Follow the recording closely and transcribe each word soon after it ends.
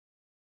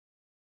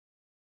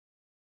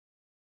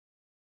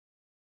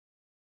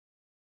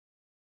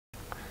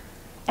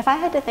If I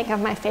had to think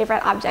of my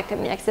favorite object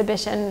in the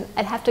exhibition,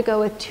 I'd have to go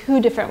with two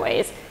different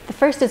ways. The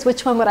first is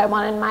which one would I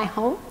want in my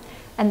home?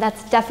 And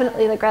that's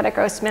definitely the Greta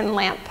Grossman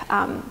lamp,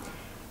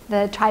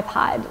 the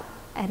tripod.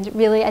 And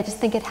really, I just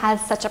think it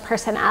has such a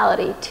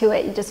personality to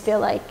it. You just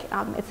feel like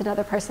it's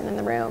another person in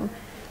the room.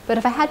 But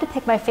if I had to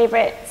pick my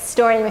favorite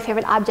story, my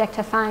favorite object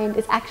to find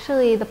is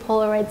actually the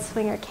Polaroid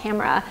Swinger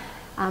camera,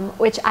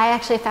 which I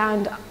actually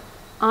found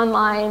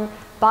online,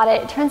 bought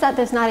it. It turns out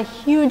there's not a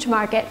huge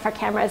market for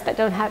cameras that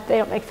they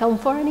don't make film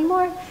for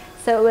anymore.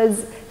 So it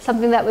was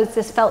something that was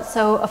just felt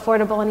so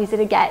affordable and easy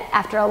to get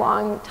after a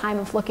long time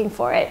of looking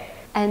for it.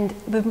 And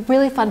the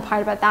really fun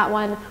part about that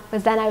one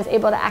was then I was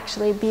able to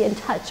actually be in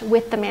touch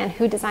with the man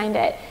who designed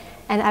it.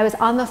 And I was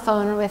on the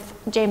phone with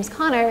James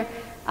Connor,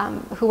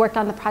 who worked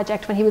on the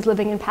project when he was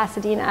living in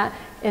Pasadena,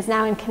 is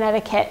now in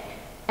Connecticut.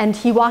 And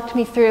he walked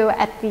me through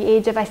at the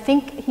age of, I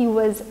think he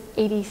was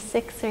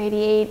 86 or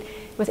 88,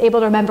 was able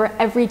to remember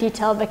every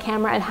detail of the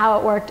camera and how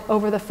it worked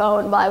over the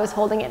phone while I was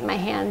holding it in my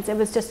hands. It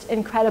was just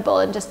incredible,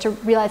 and just to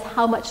realize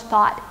how much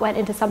thought went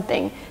into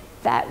something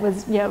that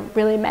was,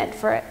 really meant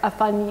for a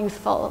fun,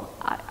 youthful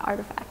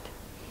artifact.